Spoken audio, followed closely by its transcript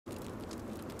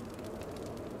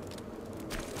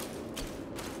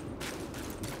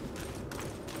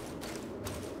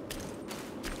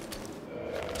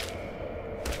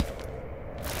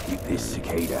this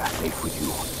cicada safe with you.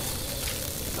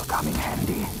 It'll come in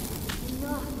handy.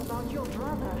 Enough about your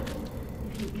brother.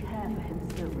 If you care for him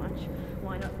so much,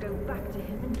 why not go back to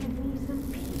him and give me some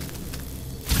peace?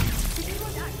 If you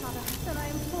won't act, Mother, then I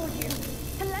implore you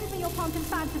to lend me your plant and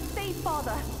fan to save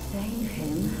Father. Save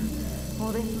him,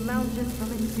 or this mountain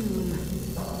from its doom.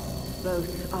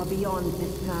 Both are beyond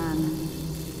this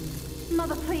plan.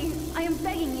 Mother, please, I am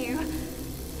begging you.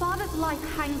 Father's life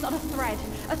hangs on a thread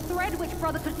which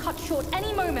Brother could cut short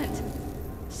any moment.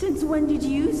 Since when did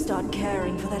you start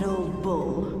caring for that old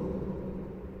bull?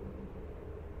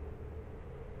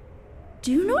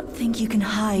 Do not think you can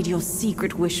hide your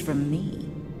secret wish from me.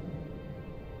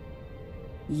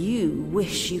 You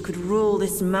wish you could rule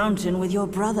this mountain with your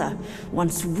brother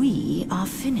once we are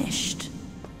finished.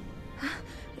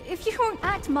 If you won't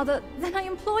act, Mother, then I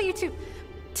implore you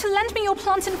to lend me your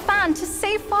plant and fan to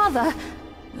save Father.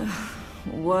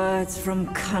 Words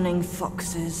from cunning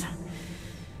foxes.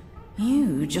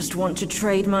 You just want to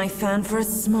trade my fan for a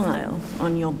smile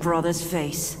on your brother's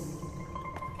face.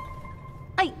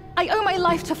 I owe my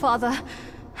life to Father,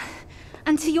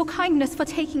 and to your kindness for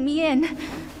taking me in.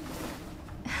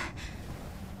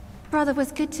 Brother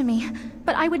was good to me,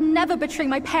 but I would never betray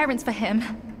my parents for him.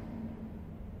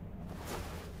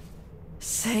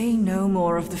 Say no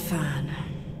more of the fan.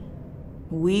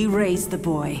 We raised the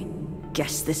boy.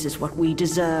 Guess this is what we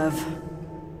deserve.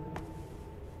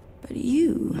 But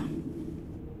you...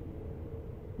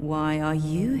 why are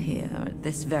you here at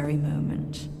this very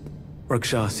moment?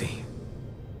 Rakshasi,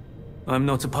 I'm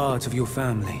not a part of your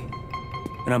family,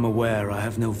 and I'm aware I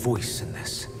have no voice in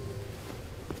this.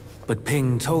 But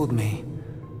Ping told me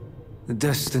the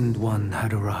Destined One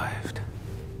had arrived.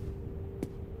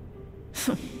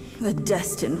 The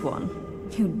Destined One,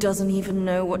 who doesn't even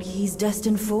know what he's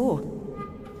destined for.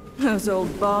 Those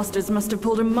old bastards must have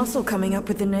pulled a muscle coming up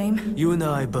with the name. You and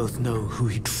I both know who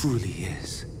he truly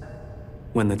is.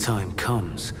 When the time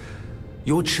comes,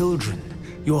 your children,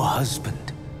 your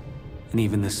husband, and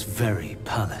even this very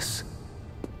palace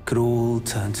could all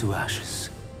turn to ashes.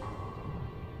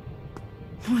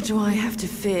 What do I have to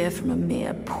fear from a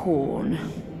mere pawn?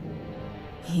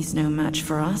 He's no match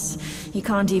for us. He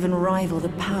can't even rival the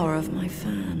power of my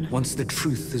fan. Once the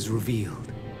truth is revealed,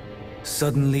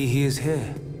 suddenly he is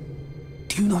here.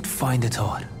 Do you not find it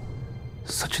odd?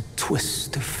 Such a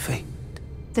twist of fate.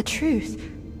 The truth?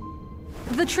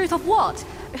 The truth of what?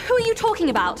 Who are you talking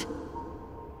about?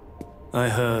 I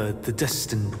heard the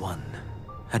Destined One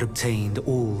had obtained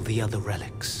all the other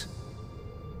relics.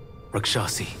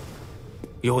 Rakshasi,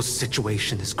 your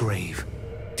situation is grave.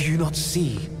 Do you not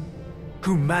see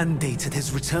who mandated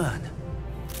his return?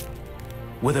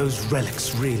 Were those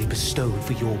relics really bestowed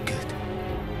for your good?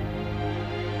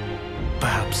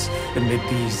 Perhaps amid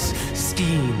these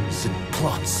schemes and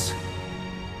plots,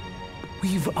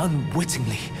 we've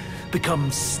unwittingly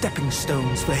become stepping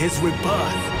stones for his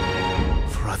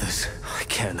rebirth. For others, I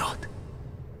care not.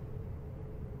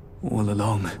 All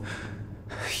along,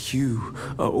 you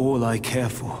are all I care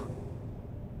for.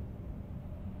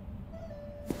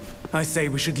 I say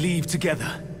we should leave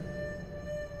together.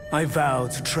 I vow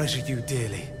to treasure you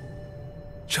dearly,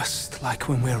 just like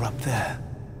when we're up there.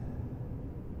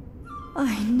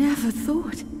 I never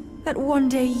thought that one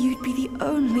day you'd be the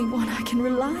only one I can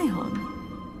rely on.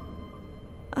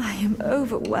 I am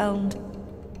overwhelmed.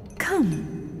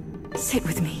 Come, sit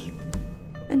with me,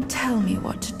 and tell me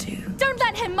what to do. Don't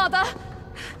let him, Mother!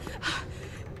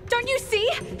 Don't you see?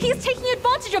 He is taking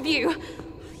advantage of you!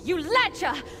 You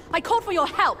lecher! I called for your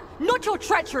help, not your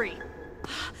treachery!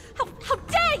 How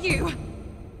dare you!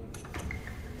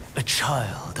 A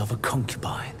child of a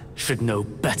concubine should know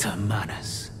better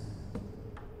manners.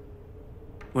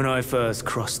 When I first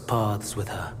crossed paths with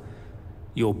her,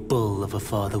 your bull of a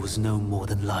father was no more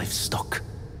than livestock,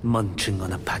 munching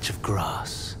on a patch of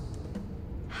grass.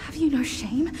 Have you no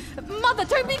shame? Mother,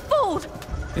 don't be fooled!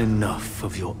 Enough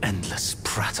of your endless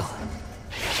prattle.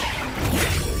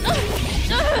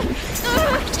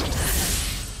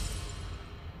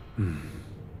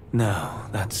 Now,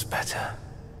 that's better.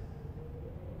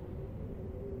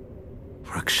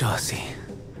 Rakshasi,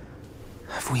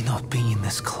 have we not been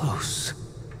this close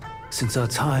since our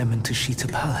time in Tushita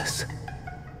Palace?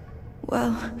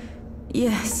 Well,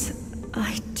 yes,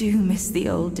 I do miss the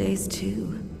old days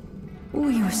too.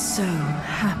 We were so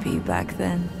happy back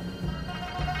then.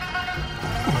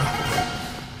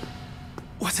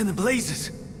 What in the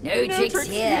blazes? No tricks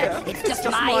here. It's just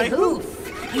my hoof.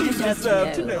 You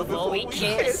deserve to know before we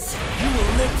kiss. You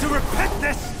will live to repent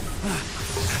this!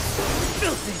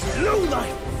 Filthy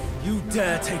lowlife! You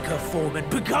dare take her form and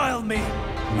beguile me!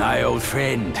 My old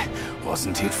friend,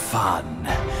 Wasn't it fun?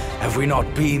 Have we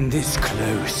not been this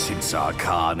close since our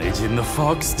carnage in the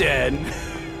Fox Den?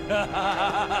 You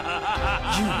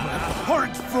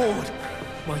abhorrent fraud!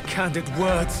 My candid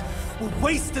words were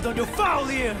wasted on your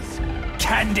foul ears!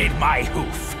 Candid my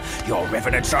hoof! Your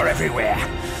revenants are everywhere!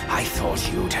 I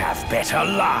thought you'd have better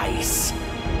lies!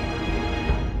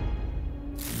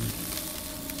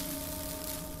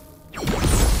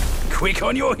 Quick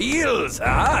on your heels,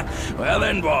 huh? Well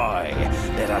then, boy,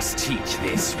 let us teach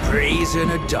this brazen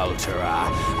adulterer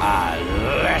a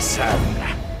lesson!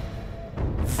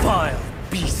 Vile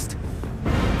beast!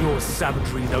 Your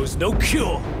savagery knows no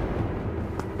cure!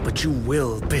 But you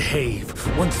will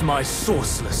behave once my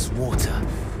sourceless water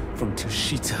from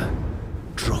Tushita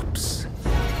drops.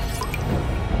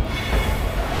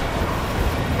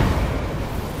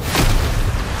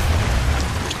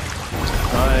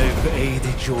 I've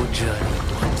aided your journey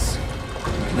once.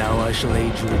 Now I shall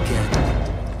aid you again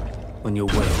on your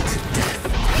way to death.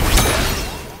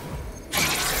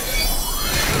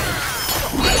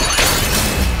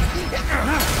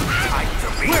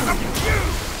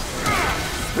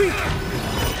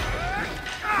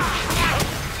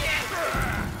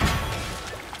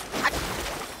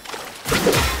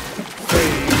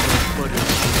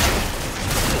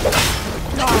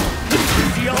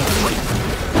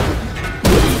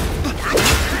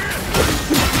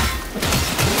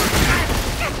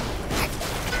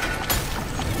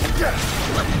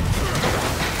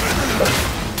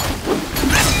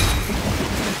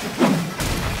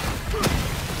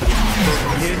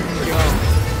 Yin-Yang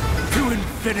to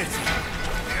infinity.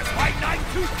 Here's my knife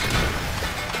to...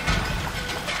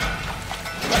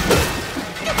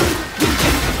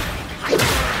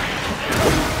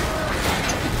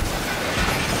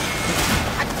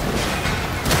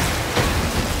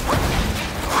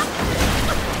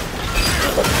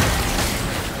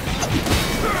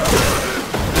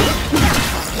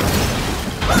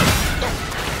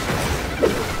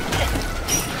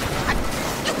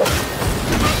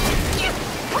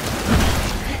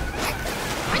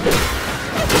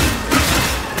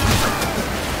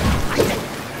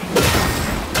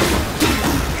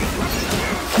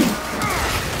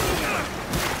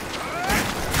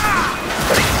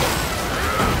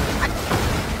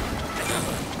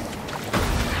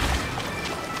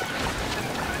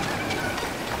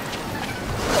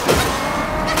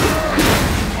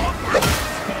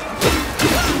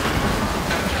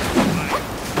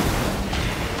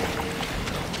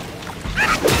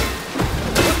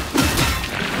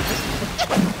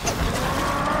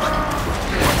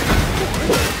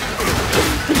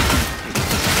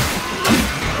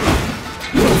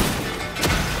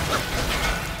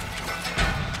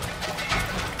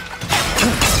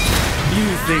 You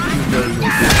think you know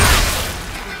yourself?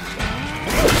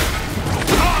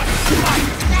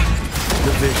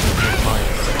 The vision of my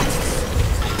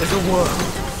ancestors is a world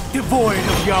devoid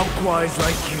of Yaoguais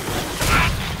like you.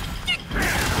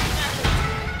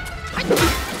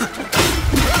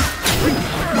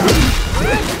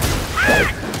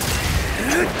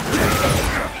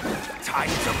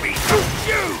 Time to be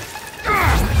confused!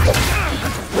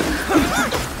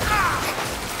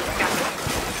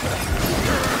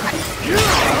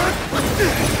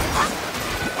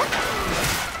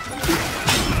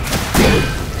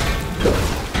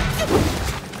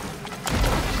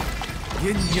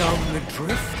 Yin-Yang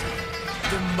adrift,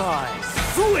 demise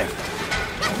swift!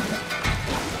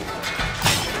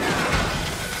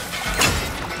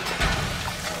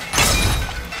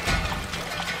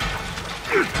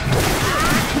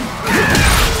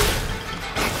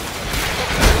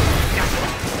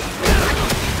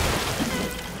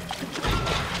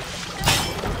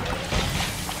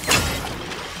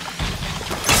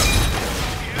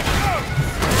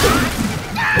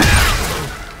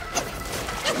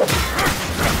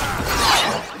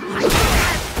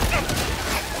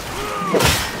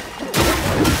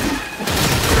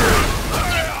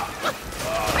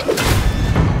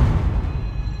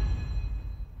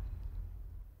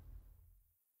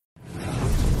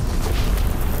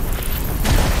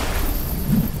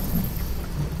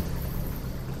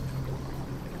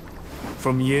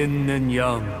 From yin and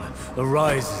yang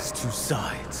arises two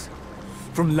sides.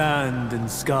 From land and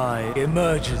sky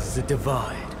emerges a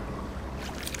divide.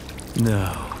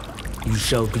 Now, you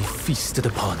shall be feasted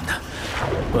upon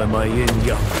by my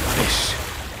yin-yang fish.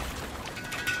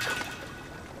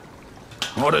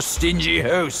 What a stingy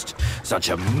host! Such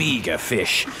a meager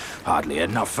fish. Hardly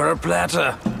enough for a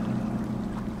platter.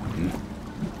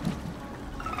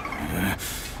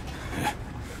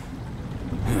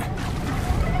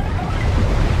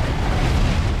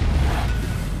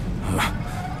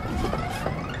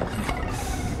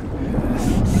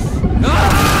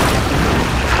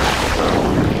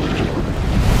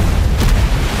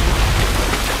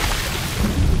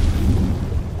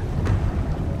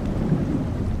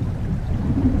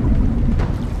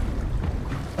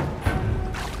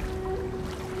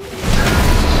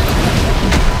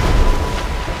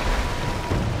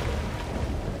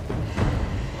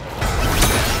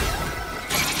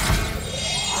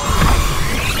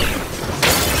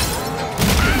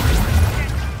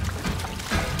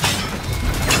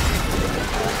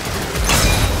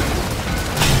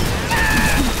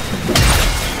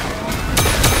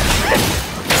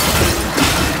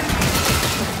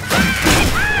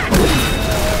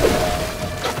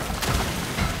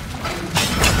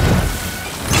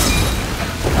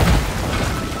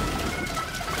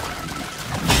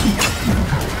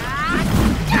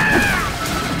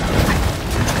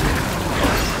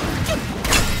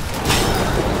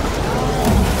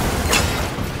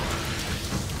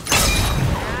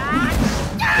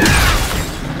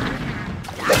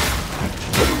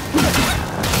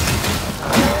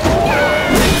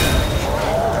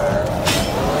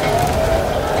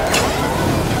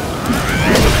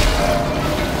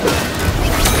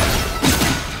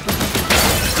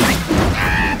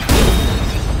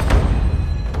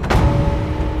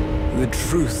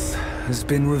 truth has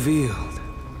been revealed.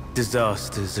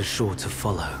 Disasters are sure to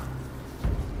follow.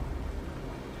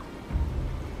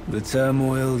 The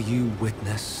turmoil you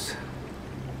witness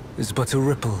is but a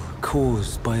ripple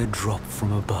caused by a drop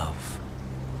from above.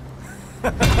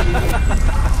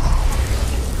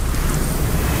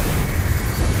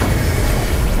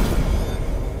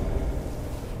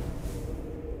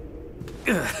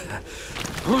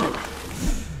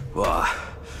 What?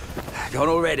 Gone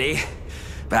already?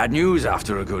 Bad news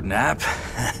after a good nap.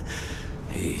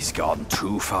 He's gone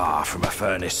too far from a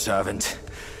furnace servant.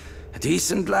 A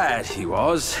decent lad he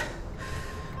was.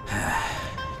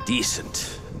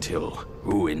 Decent until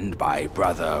ruined by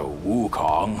brother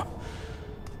Wukong.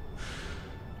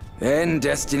 Then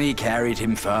destiny carried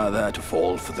him further to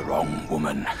fall for the wrong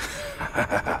woman.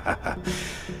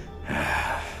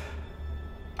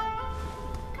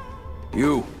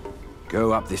 You,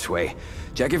 go up this way.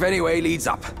 Check if any way leads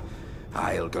up.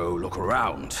 I'll go look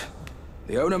around.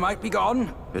 The owner might be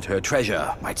gone, but her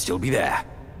treasure might still be there.